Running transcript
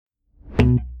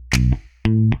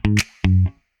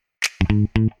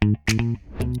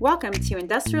Welcome to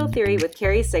Industrial Theory with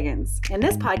Carrie Siggins. In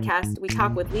this podcast, we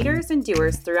talk with leaders and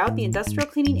doers throughout the industrial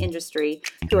cleaning industry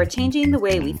who are changing the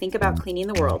way we think about cleaning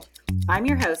the world. I'm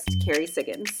your host, Carrie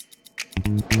Siggins.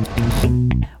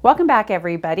 Welcome back,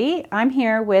 everybody. I'm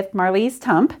here with Marlies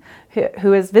Tump,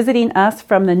 who is visiting us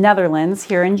from the Netherlands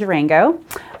here in Durango.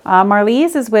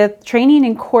 Marlies is with Training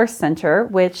and Course Center,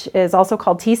 which is also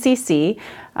called TCC.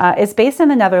 It's based in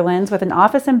the Netherlands with an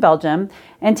office in Belgium,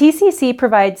 and TCC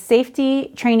provides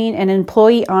safety, training, and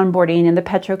employee onboarding in the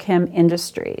petrochem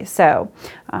industry. So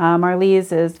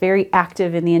Marlies is very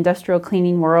active in the industrial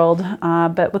cleaning world,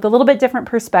 but with a little bit different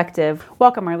perspective.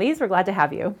 Welcome, Marlies. We're glad to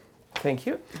have you. Thank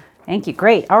you. Thank you.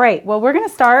 Great. All right. Well, we're going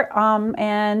to start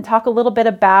and talk a little bit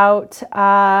about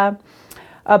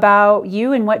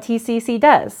you and what TCC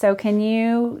does. So can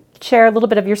you share a little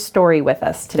bit of your story with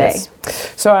us today? Yes.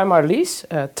 So I'm Marlies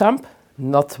Tump,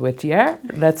 not with the air,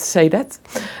 let's say that.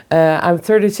 I'm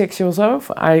 36 years old.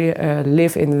 I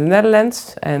live in the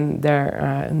Netherlands and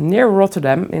they're near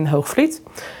Rotterdam in Hoogvliet.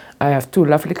 I have two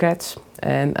lovely cats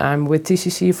and I'm with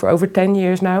TCC for over 10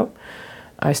 years now.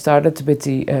 I started with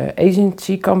the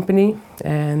agency company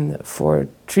and for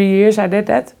 3 years I did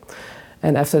that.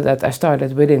 And after that I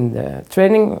started within the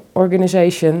training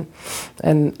organization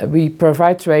and we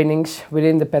provide trainings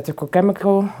within the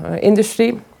petrochemical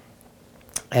industry.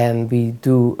 And we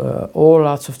do all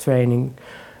lots of training,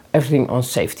 everything on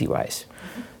safety-wise.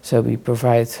 So we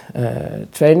provide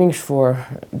trainings for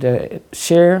the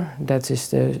SEER, that is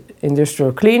the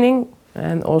industrial cleaning,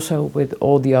 and also with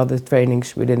all the other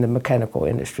trainings within the mechanical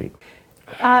industry.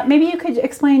 Maybe you could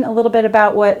explain a little bit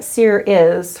about what SEER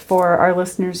is for our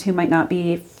listeners who might not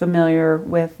be familiar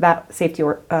with that safety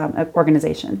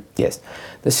organization. Yes,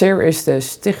 the SEER is the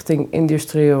Stichting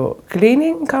Industrial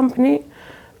Cleaning Company.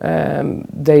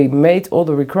 They made all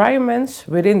the requirements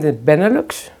within the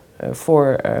Benelux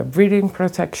for breathing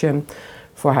protection,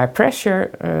 for high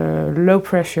pressure, low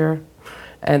pressure,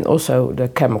 and also the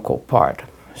chemical part.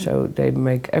 So they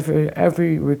make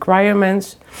every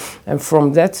requirements, and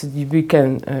from that we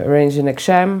can arrange an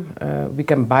exam. We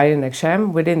can buy an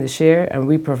exam within the SEER, and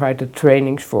we provide the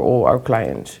trainings for all our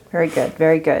clients. Very good,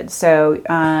 very good. So,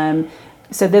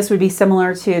 so this would be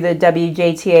similar to the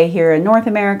WJTA here in North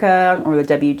America or the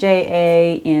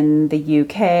WJA in the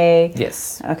UK?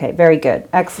 Yes. Okay, very good.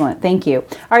 Excellent. Thank you.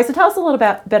 All right, so tell us a little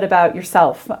bit about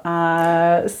yourself.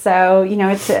 So, you know,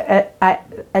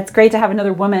 it's great to have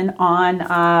another woman on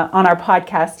our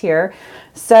podcast here.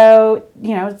 So,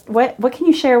 you know, what can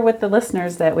you share with the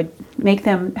listeners that would make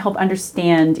them help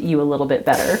understand you a little bit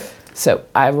better? So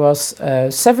I was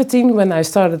 17 when I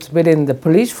started within the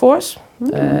police force.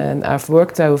 And I've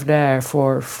worked over there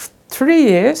for 3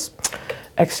 years.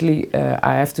 Actually,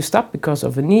 I have to stop because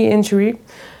of a knee injury.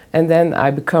 And then I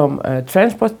become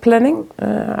transport planning.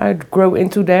 I grow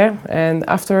into there. And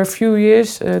after a few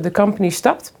years, the company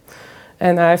stopped.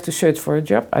 And I have to search for a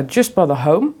job. I just bought a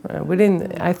home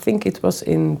I think it was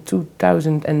in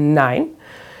 2009.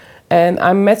 And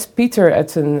I met Peter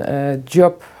at a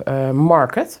job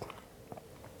market.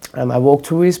 And I walked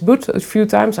through his booth a few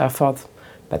times. I thought,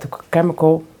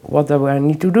 petrochemical, what do I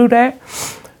need to do there?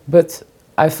 But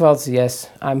I thought, yes,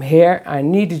 I'm here, I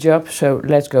need a job, so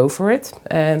let's go for it.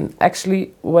 And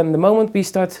actually, when the moment we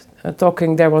start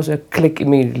talking, there was a click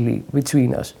immediately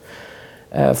between us.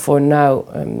 For now,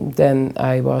 then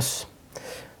I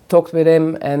talked with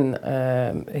him, and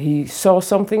he saw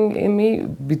something in me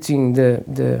between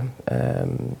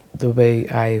the way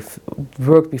I've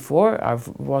worked before. I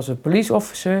was a police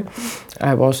officer.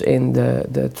 I was in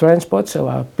the transport,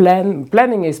 so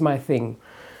planning is my thing.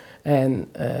 And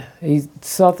he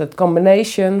thought that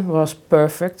combination was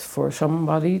perfect for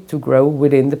somebody to grow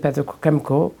within the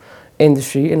petrochemical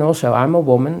industry. And also I'm a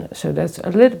woman, so that's a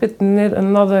little bit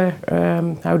another,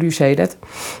 how do you say that?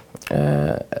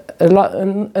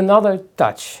 Another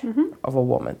touch of a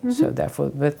woman. So therefore,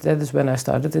 but that is when I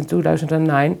started in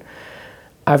 2009.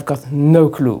 I've got no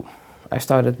clue. I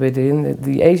started within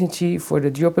the agency for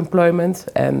the job employment,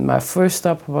 and my first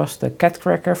stop was the cat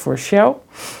cracker for Shell.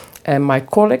 And my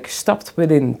colleague stopped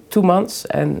within 2 months,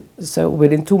 and so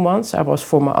within 2 months I was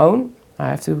for my own. I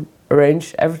have to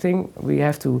arrange everything. We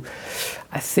have to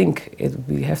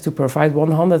provide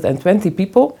 120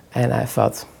 people, and I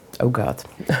thought, oh God,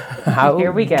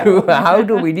 Here we go. How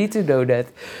do we need to know that?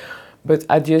 But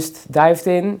I just dived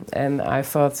in and I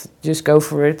thought, just go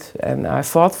for it. And I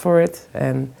fought for it.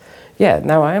 And yeah,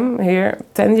 now I'm here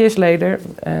 10 years later.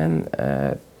 And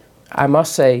I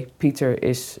must say, Peter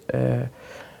is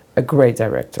a great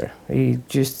director. He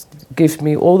just gives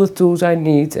me all the tools I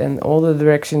need and all the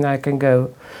direction I can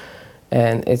go.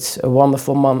 And it's a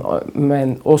wonderful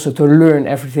man also to learn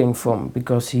everything from,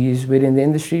 because he is within the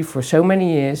industry for so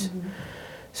many years.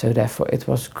 So therefore it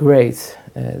was great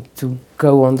to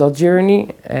go on that journey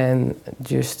and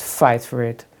just fight for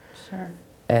it. Sure.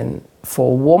 And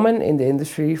for a woman in the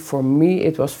industry, for me,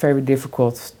 it was very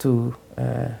difficult to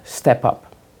step up.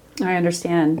 I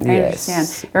understand. I Yes.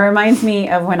 understand. It reminds me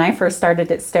of when I first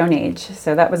started at Stone Age.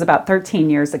 So that was about 13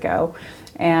 years ago.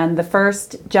 And the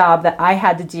first job that I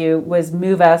had to do was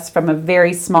move us from a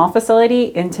very small facility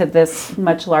into this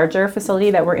much larger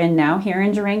facility that we're in now here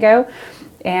in Durango.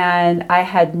 And I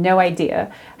had no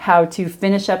idea how to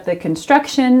finish up the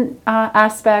construction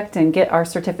aspect and get our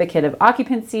certificate of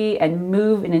occupancy and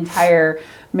move an entire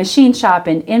machine shop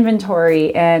and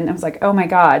inventory. And I was like, oh my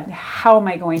God, how am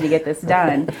I going to get this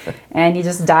done? And you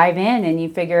just dive in and you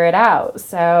figure it out.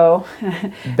 So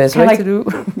Best way to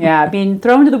do. yeah, being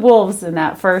thrown to the wolves in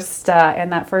that first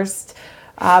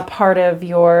part of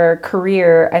your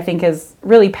career, I think, is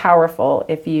really powerful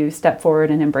if you step forward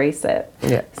and embrace it.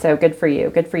 Yeah. So good for you.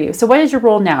 Good for you. So what is your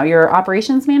role now? You're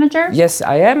operations manager? Yes,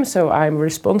 I am. So I'm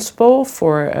responsible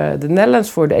for the Netherlands,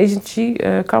 for the agency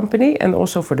company, and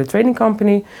also for the training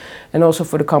company, and also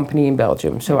for the company in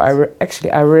Belgium. So I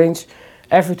arrange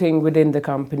everything within the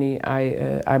company.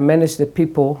 I manage the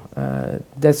people.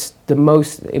 That's the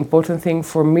most important thing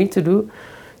for me to do.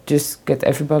 Just get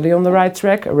everybody on the right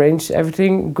track, arrange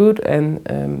everything good, and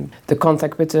the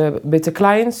contact with the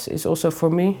clients is also for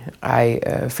me. I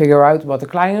figure out what the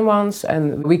client wants,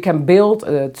 and we can build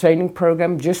a training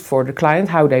program just for the client,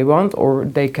 how they want, or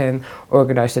they can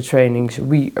organize the trainings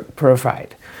we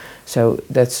provide. So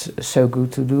that's so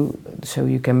good to do. So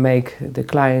you can make the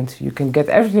client, you can get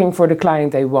everything for the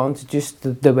client they want, just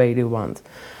the way they want.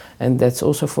 And that's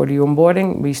also for the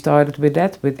onboarding. We started with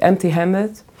that, with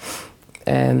empty-handed.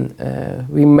 And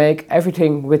we make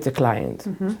everything with the client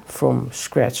from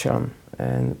scratch on.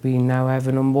 And we now have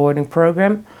an onboarding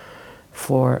program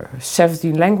for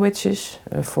 17 languages,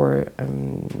 for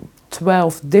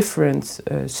 12 different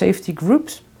safety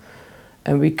groups.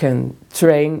 And we can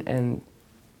train and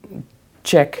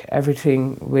check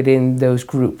everything within those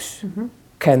groups.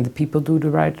 Can the people do the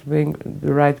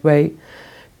right way?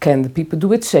 Can the people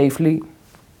do it safely?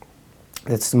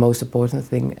 That's the most important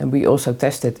thing. And we also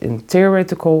test it in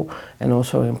theoretical and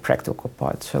also in practical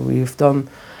parts. So we've done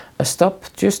a stop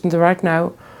just right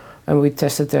now, and we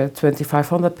tested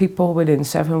 2,500 people within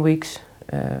 7 weeks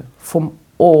from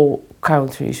all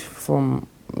countries, from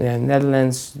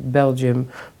Netherlands, Belgium,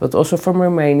 but also from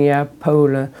Romania,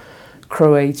 Poland,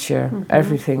 Croatia,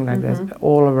 everything like that,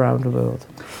 all around the world.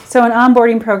 So an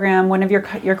onboarding program, one of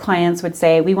your clients would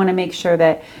say, we want to make sure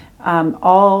that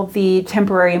all the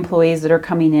temporary employees that are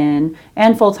coming in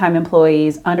and full-time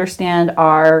employees understand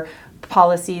our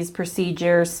policies,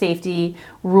 procedures, safety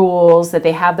rules, that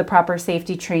they have the proper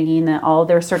safety training, that all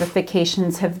their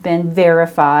certifications have been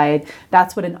verified.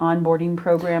 That's what an onboarding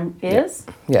program is?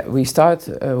 Yeah, we start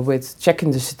with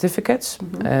checking the certificates,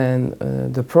 and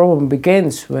the problem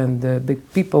begins when the big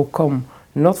people come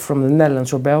not from the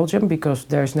Netherlands or Belgium, because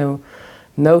there's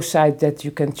no site that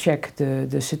you can check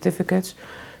the certificates.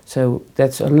 So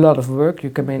that's a lot of work. You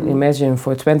can imagine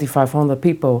for 2,500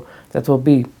 people, that will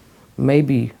be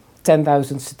maybe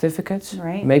 10,000 certificates,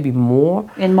 right, maybe more.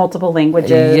 In multiple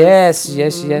languages.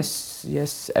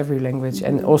 Yes, every language.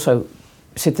 And also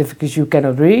certificates you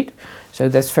cannot read. So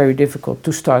that's very difficult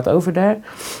to start over there.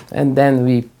 And then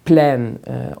we plan,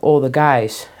 all the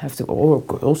guys have to, or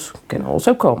girls can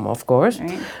also come, of course.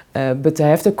 Right. But they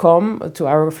have to come to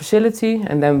our facility,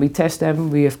 and then we test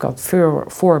them. We have got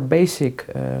four basic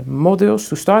modules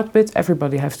to start with.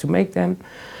 Everybody has to make them.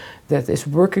 That is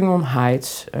working on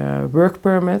heights, work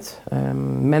permit,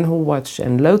 manhole watch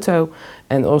and LOTO.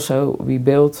 And also we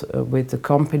built with the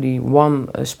company one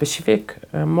specific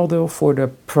module for the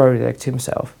product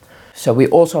himself. So we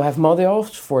also have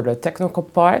modules for the technical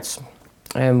parts,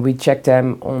 and we check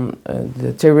them on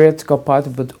the theoretical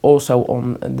part, but also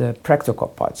on the practical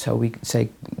part. So we say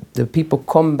the people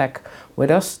come back with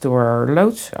us to our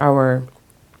loads, our,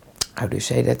 how do you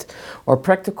say that, our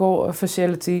practical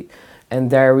facility, and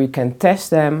there we can test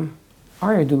them.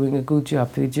 Are you doing a good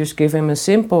job? We just give them a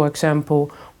simple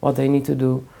example what they need to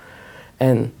do,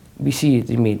 and we see it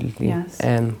immediately. Yes.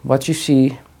 And what you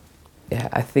see,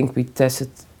 I think we tested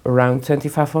around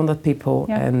 2,500 people,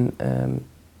 and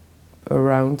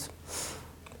around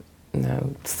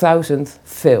 1,000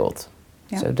 failed.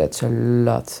 So that's a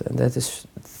lot, and that is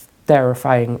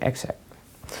terrifying. That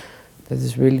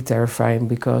is really terrifying,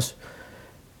 because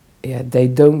they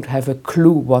don't have a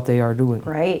clue what they are doing.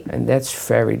 Right. And that's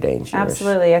very dangerous.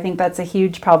 Absolutely. I think that's a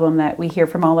huge problem that we hear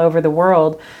from all over the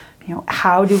world.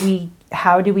 how do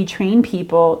we train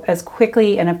people as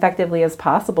quickly and effectively as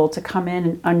possible to come in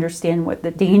and understand what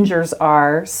the dangers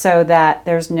are so that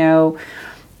there's no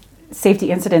safety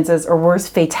incidences or worse,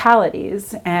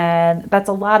 fatalities. And that's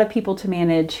a lot of people to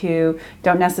manage who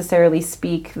don't necessarily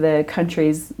speak the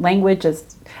country's language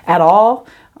at all.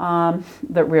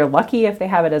 That we're lucky if they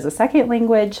have it as a second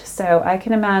language. So I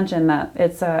can imagine that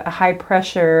it's a high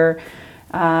pressure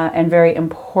and very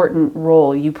important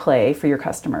role you play for your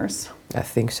customers. I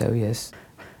think so, yes.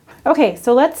 Okay,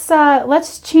 so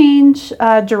let's change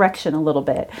direction a little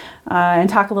bit and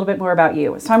talk a little bit more about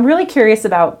you. So I'm really curious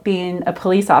about being a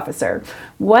police officer.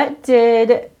 What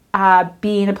did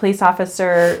being a police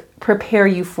officer prepare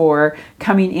you for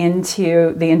coming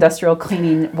into the industrial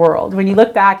cleaning world? When you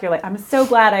look back, you're like, I'm so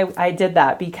glad I did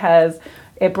that because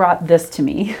it brought this to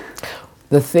me.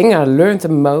 The thing I learned the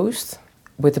most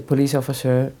with the police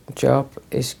officer job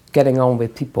is getting on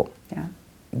with people. Yeah.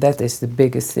 That is the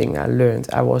biggest thing I learned.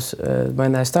 I was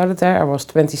when I started there, I was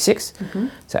 26. Mm-hmm.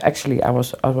 So actually, I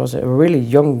was a really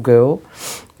young girl.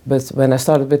 But when I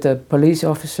started with the police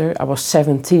officer, I was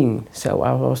 17. So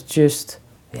I was just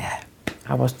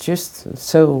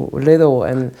so little.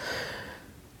 And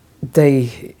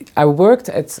I worked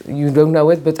at, you don't know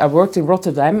it, but I worked in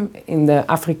Rotterdam in the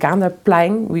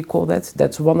Afrikanerplein, we call that.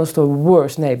 That's one of the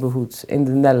worst neighborhoods in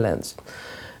the Netherlands.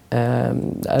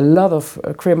 A lot of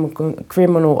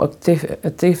criminal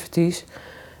activities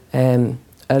and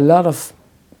a lot of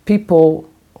people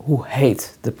who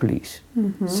hate the police.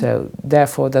 Mm-hmm. So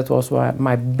therefore that was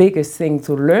my biggest thing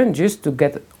to learn, just to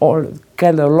get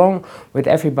along with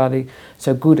everybody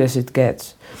so good as it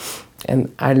gets. And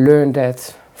I learned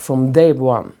that from day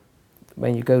one.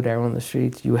 When you go there on the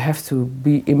street, you have to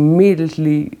be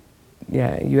immediately,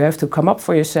 you have to come up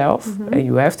for yourself. Mm-hmm. And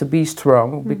you have to be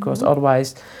strong, because mm-hmm.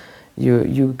 otherwise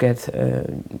you get,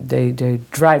 they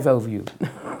drive over you.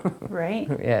 Right.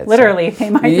 Yeah, literally, they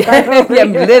might drive over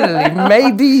you. Yeah, literally,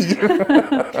 maybe.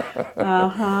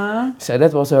 Uh-huh. So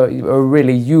that was a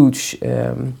really huge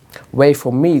way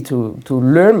for me to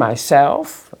learn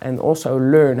myself and also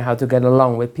learn how to get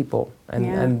along with people.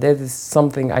 And that is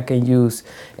something I can use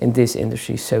in this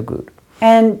industry so good.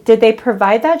 And did they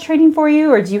provide that training for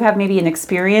you, or do you have maybe an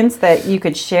experience that you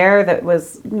could share that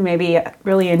was maybe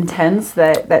really intense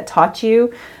that taught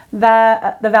you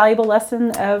the valuable lesson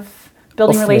of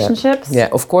building relationships? Yeah,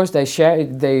 of course they share.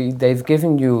 They've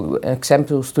given you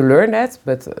examples to learn that,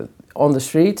 but on the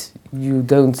street you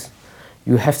don't.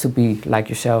 You have to be like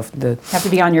yourself. You have to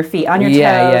be on your feet, on your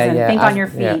toes, and think on your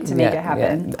feet to make it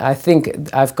happen. Yeah. I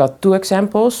think I've got two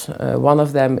examples. One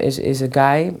of them is a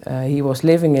guy. He was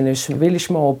living in a really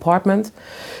small apartment.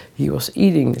 He was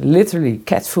eating literally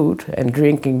cat food and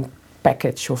drinking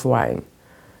package of wine.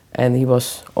 And he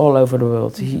was all over the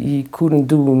world. He couldn't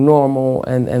do normal,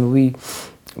 and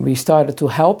we started to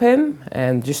help him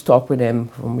and just talk with him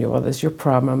from what is your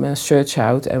problem and search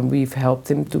out, and we've helped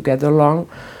him to get along.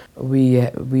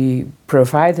 We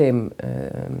provide him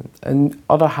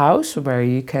another house where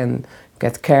he can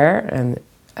get care, and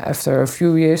after a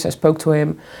few years I spoke to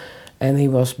him and he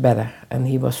was better and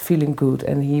he was feeling good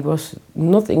and he was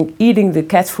not eating the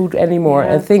cat food anymore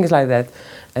and things like that.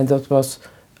 And that was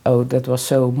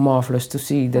so marvelous to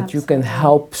see that Absolutely. You can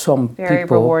help some people. Very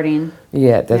rewarding.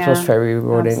 Yeah, that was very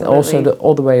rewarding. Absolutely. Also the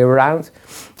other way around,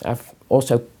 I've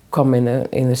also come in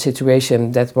a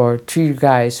situation that were three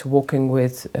guys walking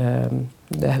with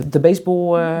the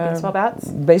baseball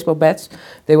bats.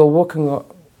 They were walking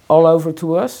all over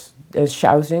to us and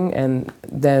shouting, and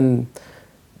then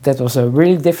that was a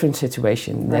really different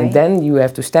situation. Right. And then you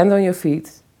have to stand on your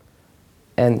feet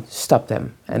and stop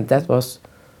them, and that was,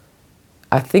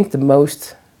 I think, the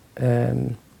most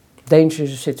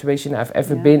dangerous situation I've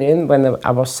ever been in when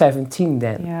I was 17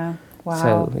 then. Yeah.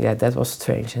 Wow. So that was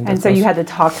strange. And so you had to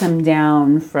talk them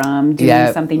down from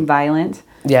doing something violent?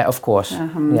 Yeah, of course.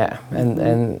 Yeah,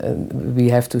 and we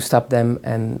have to stop them,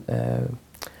 and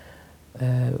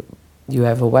you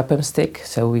have a weapon stick.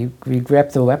 So we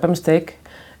grabbed the weapon stick,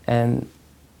 and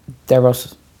there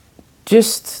was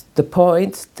just the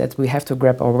point that we have to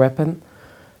grab our weapon,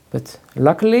 but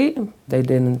luckily they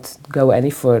didn't go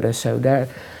any further. So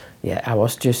I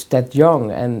was just that young,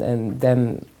 and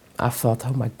then I thought,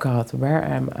 oh my God, where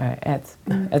am I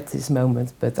at this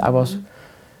moment? But I was,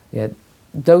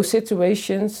 those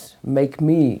situations make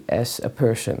me as a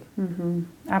person. Mm-hmm.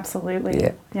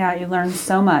 Absolutely. Yeah, you learn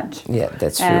so much. Yeah,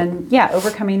 that's true. And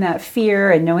overcoming that fear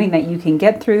and knowing that you can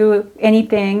get through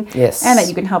anything. Yes. And that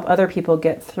you can help other people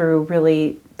get through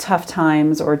really tough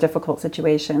times or difficult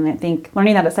situations. I think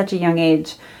learning that at such a young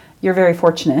age, you're very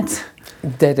fortunate.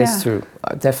 That Yeah. is true,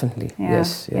 definitely. Yeah,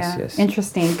 Yes, yes, yeah. yes.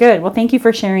 Interesting. Good. Well, thank you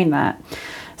for sharing that.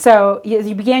 So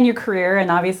you began your career and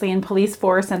obviously in police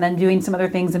force and then doing some other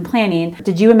things in planning.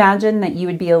 Did you imagine that you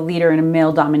would be a leader in a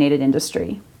male-dominated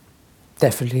industry?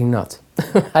 Definitely not.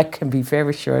 I can be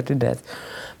very sure to that.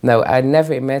 No, I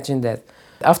never imagined that.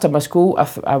 After my school,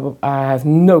 I have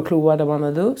no clue what I want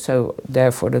to do. So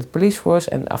therefore the police force,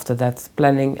 and after that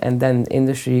planning, and then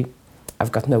industry,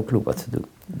 I've got no clue what to do.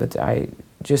 But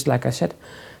just like I said,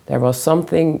 there was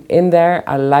something in there.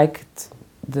 I liked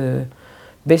the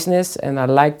business and I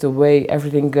liked the way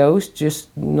everything goes, just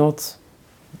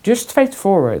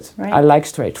straightforward. Right. I like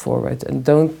straightforward and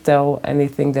don't tell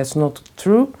anything that's not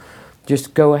true.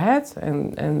 Just go ahead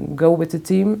and go with the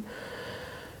team.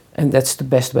 And that's the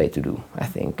best way to do, I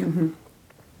think. Mm-hmm.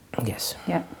 Yes.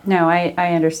 Yeah. No,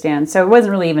 I understand. So it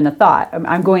wasn't really even a thought.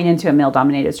 I'm going into a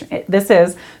male-dominated industry. This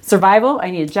is survival. I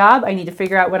need a job. I need to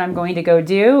figure out what I'm going to go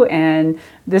do. And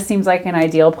this seems like an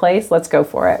ideal place. Let's go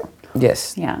for it.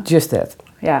 Yes. Yeah. Just that.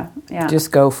 Yeah. Yeah.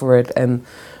 Just go for it and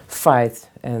fight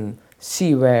and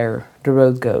see where the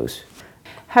road goes.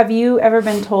 Have you ever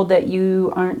been told that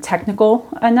you aren't technical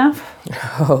enough?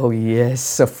 Oh,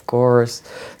 yes, of course.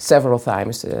 Several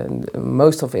times.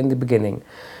 Most of in the beginning.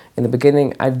 In the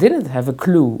beginning, I didn't have a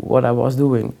clue what I was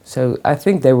doing. So I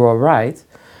think they were right.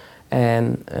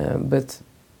 But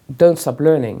don't stop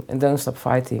learning and don't stop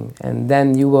fighting. And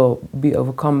then you will be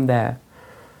overcome there.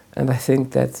 And I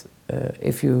think that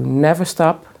if you never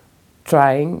stop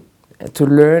trying to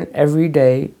learn every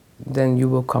day, then you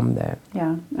will come there.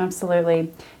 Yeah,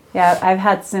 absolutely. Yeah, I've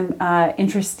had some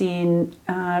interesting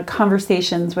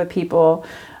conversations with people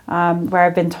where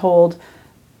I've been told,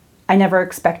 I never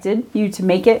expected you to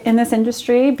make it in this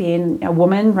industry, being a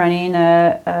woman running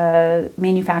a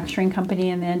manufacturing company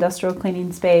in the industrial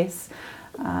cleaning space.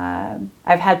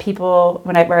 I've had people,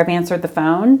 where I've answered the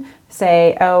phone,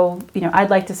 say, oh,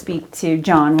 I'd like to speak to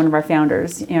John, one of our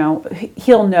founders.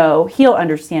 He'll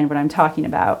understand what I'm talking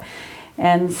about.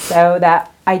 And so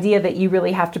that idea that you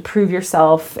really have to prove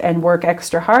yourself and work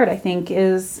extra hard, I think,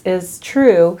 is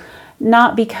true.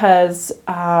 Not because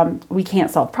we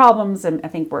can't solve problems, and I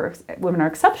think women are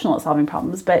exceptional at solving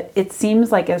problems, but it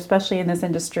seems like, especially in this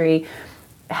industry,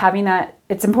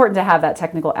 it's important to have that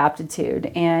technical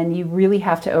aptitude, and you really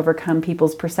have to overcome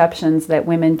people's perceptions that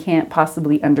women can't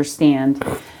possibly understand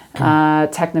the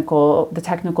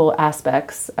technical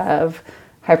aspects of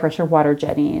high pressure water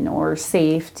jetting or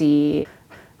safety.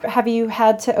 Have you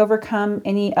had to overcome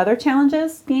any other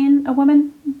challenges being a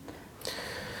woman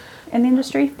in the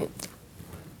industry?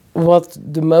 What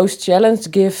the most challenge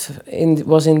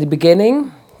was in the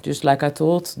beginning, just like I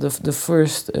told, the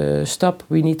first stop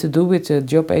we need to do with the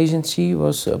job agency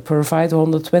was provide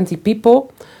 120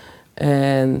 people.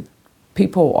 And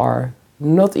people are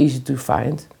not easy to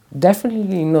find.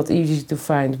 Definitely not easy to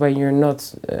find when you're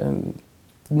not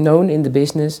known in the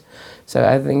business. So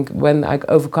I think when I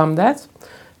overcome that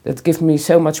gives me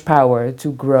so much power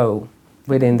to grow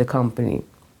within the company.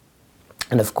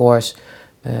 And of course,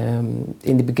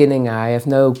 in the beginning I have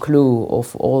no clue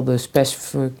of all the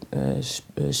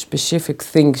specific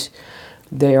things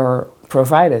they are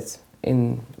provided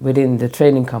within the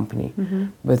training company. Mm-hmm.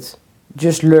 But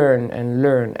just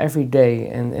learn every day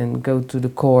and go to the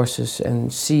courses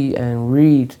and see and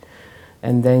read,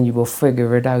 and then you will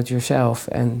figure it out yourself.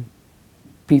 And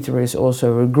Peter is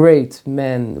also a great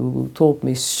man who taught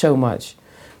me so much.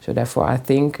 So therefore I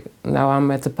think now I'm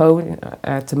at the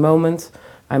moment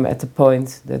I'm at the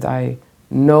point that I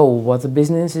know what the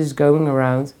business is going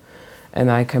around,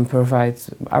 and I can provide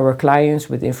our clients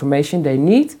with information they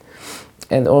need,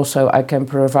 and also I can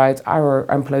provide our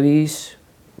employees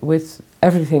with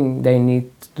everything they need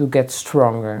to get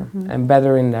stronger and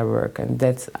better in their work. And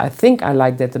I think I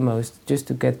like that the most, just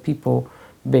to get people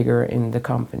bigger in the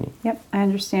company. Yep, I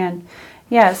understand.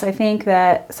 Yes, I think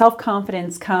that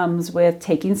self-confidence comes with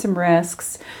taking some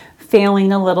risks,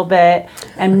 failing a little bit,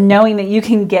 and knowing that you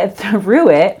can get through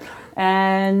it,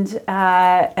 and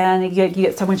you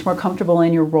get so much more comfortable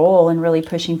in your role and really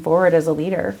pushing forward as a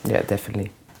leader. Yeah,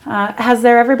 definitely. Has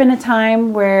there ever been a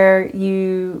time where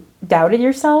you doubted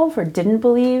yourself or didn't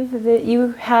believe that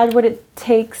you had what it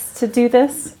takes to do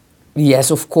this?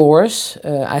 Yes, of course.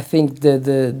 I think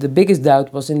the biggest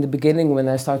doubt was in the beginning when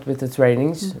I started with the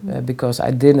trainings, because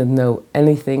I didn't know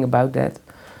anything about that.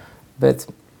 But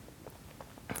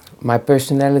my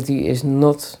personality is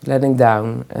not letting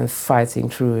down and fighting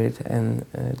through it, and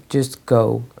just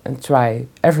go and try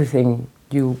everything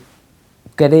you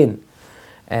get in.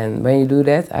 And when you do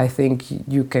that, I think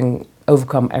you can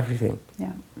overcome everything.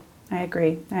 Yeah, I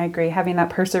agree. I agree. Having that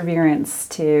perseverance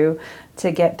to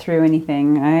get through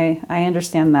anything. I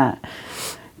understand that.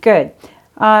 Good.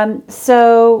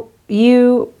 So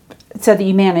you said that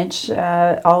you manage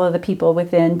all of the people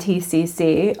within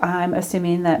TCC. I'm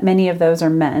assuming that many of those are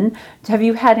men. Have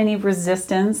you had any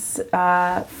resistance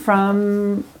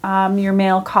from your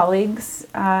male colleagues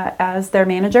as their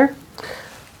manager?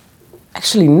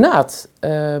 Actually not.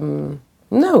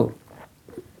 No.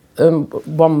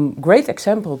 One great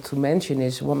example to mention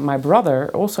is my brother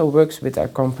also works with our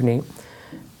company.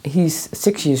 He's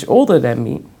 6 years older than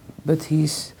me, but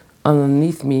he's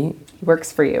underneath me. He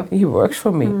works for you. He works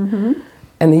for me. Mm-hmm.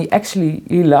 And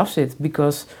he loves it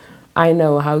because I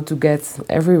know how to get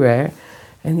everywhere.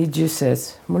 And he just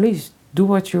says, Marlies, do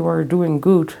what you are doing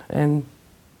good. And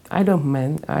I don't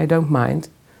mind.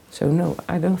 So no,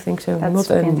 I don't think so. That's not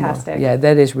fantastic. Anymore. Yeah,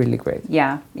 that is really great.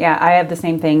 Yeah, I have the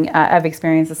same thing. I've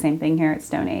experienced the same thing here at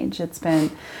Stone Age. It's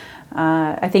been,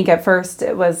 I think at first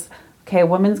it was, okay, a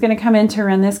woman's going to come in to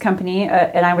run this company.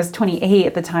 And I was 28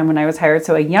 at the time when I was hired.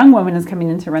 So a young woman is coming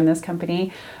in to run this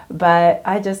company. But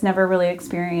I just never really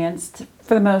experienced,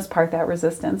 for the most part, that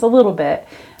resistance. A little bit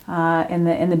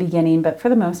in the beginning. But for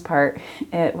the most part,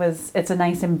 it's a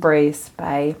nice embrace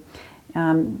by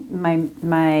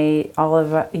all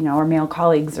of our male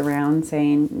colleagues around,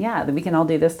 saying, yeah, that we can all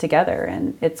do this together,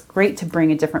 and it's great to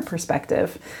bring a different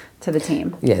perspective to the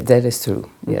team. Yeah, that is true.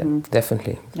 Yeah,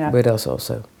 definitely. Yeah. With us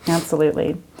also.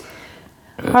 Absolutely.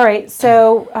 All right.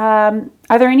 So,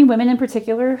 are there any women in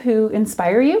particular who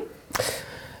inspire you?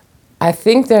 I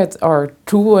think there are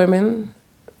two women.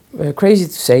 Crazy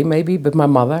to say, maybe, but my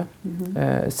mother,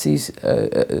 she's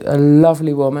a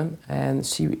lovely woman, and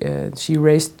she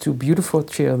raised two beautiful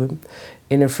children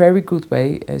in a very good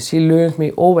way. She learned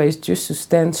me always just to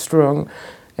stand strong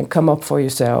and come up for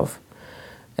yourself.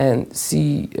 And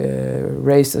she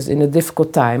raised us in a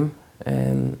difficult time,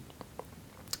 and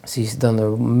she's done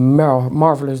a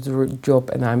marvelous job,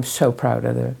 and I'm so proud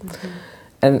of her. Mm-hmm.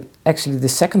 And actually, the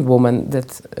second woman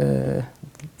that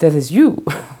is you.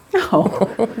 Oh,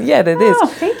 yeah, that is. Oh,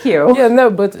 thank you. Yeah, no,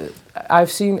 but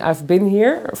I've been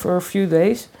here for a few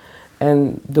days,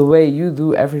 and the way you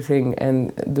do everything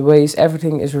and the ways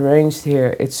everything is arranged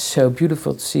here, it's so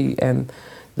beautiful to see. And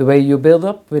the way you build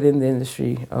up within the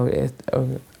industry,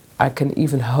 I can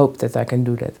even hope that I can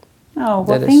do that. Oh,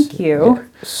 well, thank you. Yeah,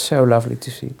 so lovely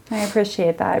to see. I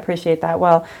appreciate that.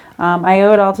 Well, I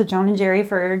owe it all to John and Jerry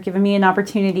for giving me an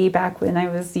opportunity back when I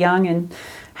was young and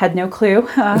had no clue.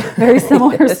 Very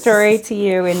similar story to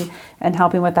you and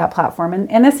helping with that platform.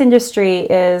 And this industry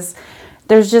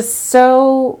there's just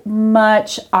so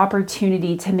much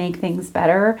opportunity to make things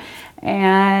better.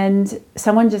 And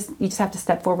you just have to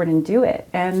step forward and do it.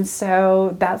 And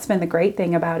so that's been the great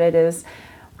thing about it is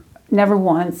never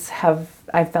once have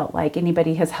I felt like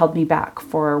anybody has held me back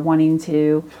for wanting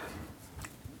to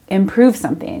improve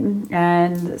something.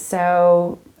 And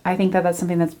so I think that that's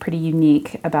something that's pretty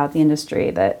unique about the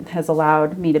industry that has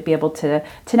allowed me to be able to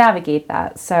navigate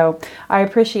that. So I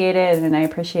appreciate it, and I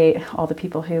appreciate all the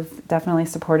people who've definitely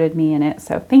supported me in it.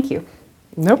 So thank you.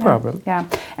 No problem. Yeah.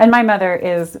 And my mother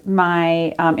is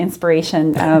my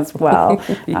inspiration as well.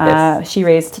 Yes. She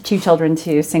raised two children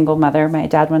to single mother. My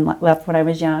dad left when I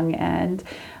was young, and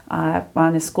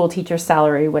on a school teacher's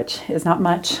salary, which is not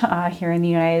much here in the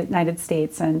United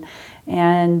States. And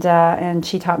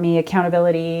she taught me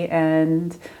accountability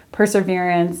and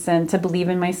perseverance and to believe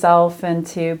in myself and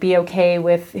to be okay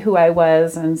with who I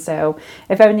was. And so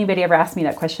if anybody ever asks me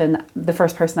that question, the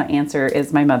first person I answer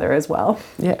is my mother as well.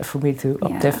 Yeah, for me too.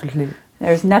 Yeah. Definitely.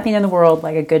 There's nothing in the world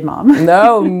like a good mom.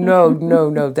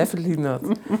 No, definitely not.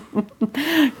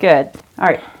 Good. All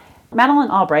right.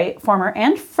 Madeleine Albright, former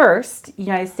and first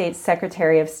United States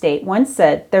Secretary of State, once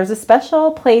said, "There's a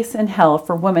special place in hell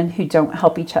for women who don't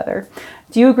help each other."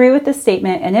 Do you agree with this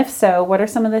statement? And if so, what are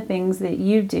some of the things that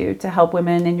you do to help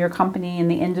women in your company, in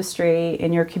the industry,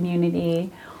 in your community?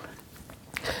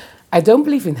 I don't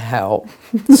believe in hell,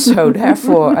 so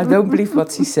therefore I don't believe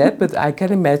what she said, but I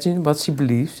can imagine what she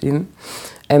believes in.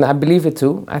 And I believe it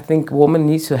too. I think women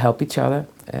need to help each other.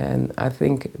 And I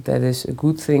think that is a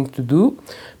good thing to do,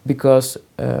 because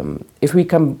if we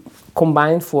can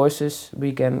combine forces,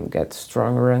 we can get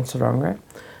stronger and stronger.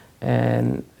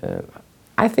 And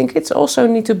I think it's also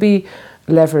need to be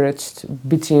leveraged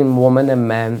between women and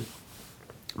men,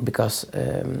 because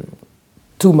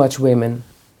too much women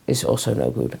is also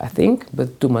no good, I think,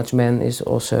 but too much men is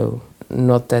also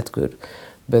not that good.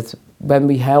 But when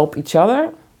we help each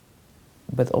other,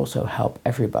 but also help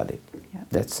everybody. Yeah.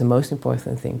 That's the most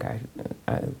important thing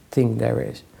I think there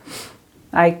is.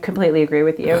 I completely agree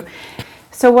with you.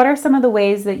 So what are some of the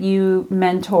ways that you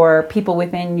mentor people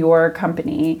within your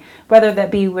company, whether that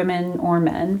be women or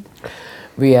men?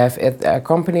 We have at our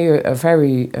company a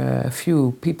very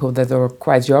few people that are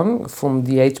quite young, from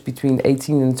the age between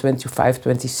 18 and 25,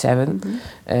 27.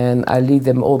 And I lead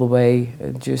them all the way,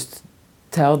 just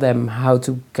tell them how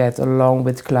to get along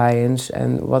with clients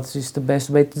and what is the best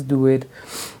way to do it.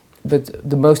 But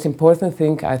the most important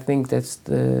thing, I think, that's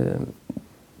the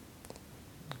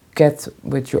get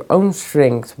with your own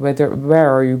strength, where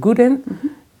are you good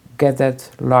in, get that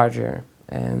larger,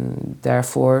 and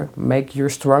therefore make you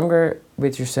stronger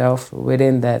with yourself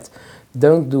within that.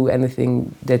 Don't do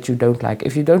anything that you don't like.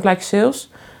 If you don't like sales,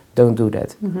 don't do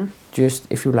that. Just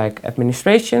if you like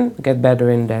administration, get better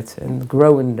in that and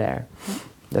grow in there.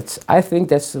 I think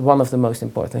that's one of the most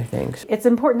important things. It's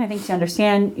important, I think, to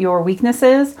understand your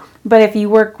weaknesses, but if you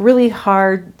work really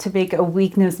hard to make a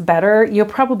weakness better, you'll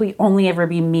probably only ever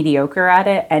be mediocre at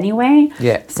it anyway.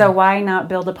 Yeah. So why not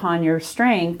build upon your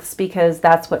strengths, because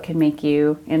that's what can make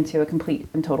you into a complete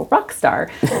and total rock star.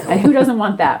 And who doesn't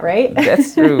want that, right?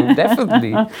 That's true,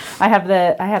 definitely. I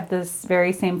have this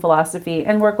very same philosophy,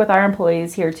 and work with our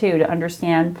employees here too, to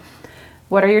understand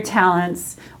what are your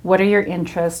talents, what are your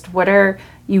interests, what are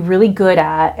you really good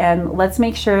at, and let's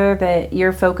make sure that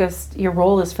your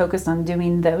role is focused on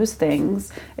doing those things.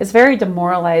 It's very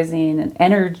demoralizing and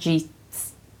energy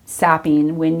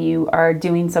sapping when you are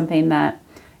doing something that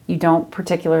you don't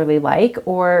particularly like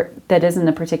or that isn't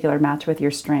a particular match with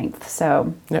your strength.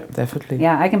 So yeah, definitely.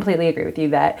 Yeah, I completely agree with you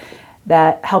that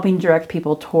helping direct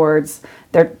people toward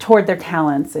their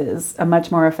talents is a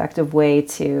much more effective way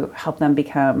to help them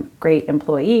become great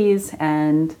employees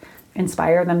and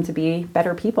inspire them to be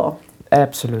better people.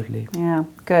 Absolutely. Yeah,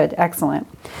 good, excellent.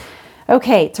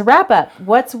 Okay, to wrap up,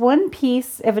 what's one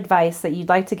piece of advice that you'd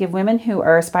like to give women who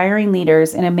are aspiring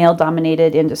leaders in a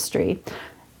male-dominated industry?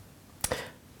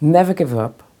 Never give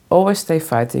up, always stay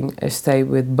fighting and stay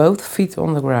with both feet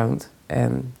on the ground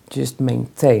and just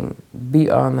maintain, be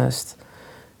honest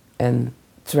and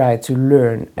try to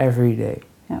learn every day.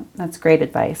 Yeah, that's great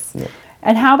advice. Yeah.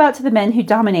 And how about to the men who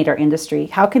dominate our industry?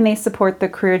 How can they support the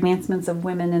career advancements of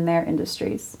women in their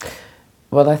industries?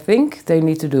 What I think they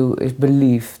need to do is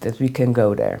believe that we can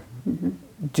go there.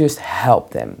 Just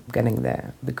help them getting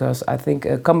there. Because I think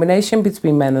a combination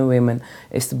between men and women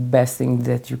is the best thing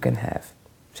that you can have.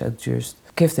 So just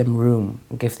give them room,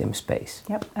 give them space.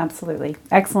 Yep, absolutely.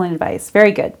 Excellent advice.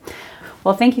 Very good.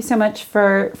 Well, thank you so much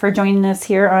for joining us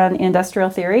here on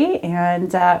Industrial Theory,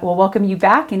 and we'll welcome you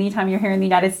back anytime you're here in the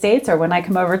United States or when I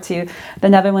come over to the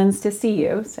Netherlands to see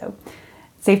you. So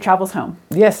safe travels home.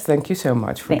 Yes, thank you so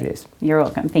much for this. You're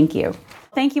welcome. Thank you.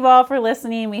 Thank you all for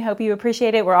listening. We hope you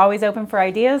appreciate it. We're always open for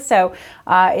ideas. So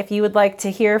if you would like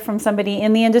to hear from somebody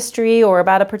in the industry or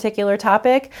about a particular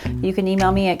topic, you can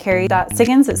email me at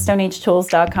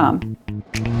carrie.siggins@stoneagetools.com.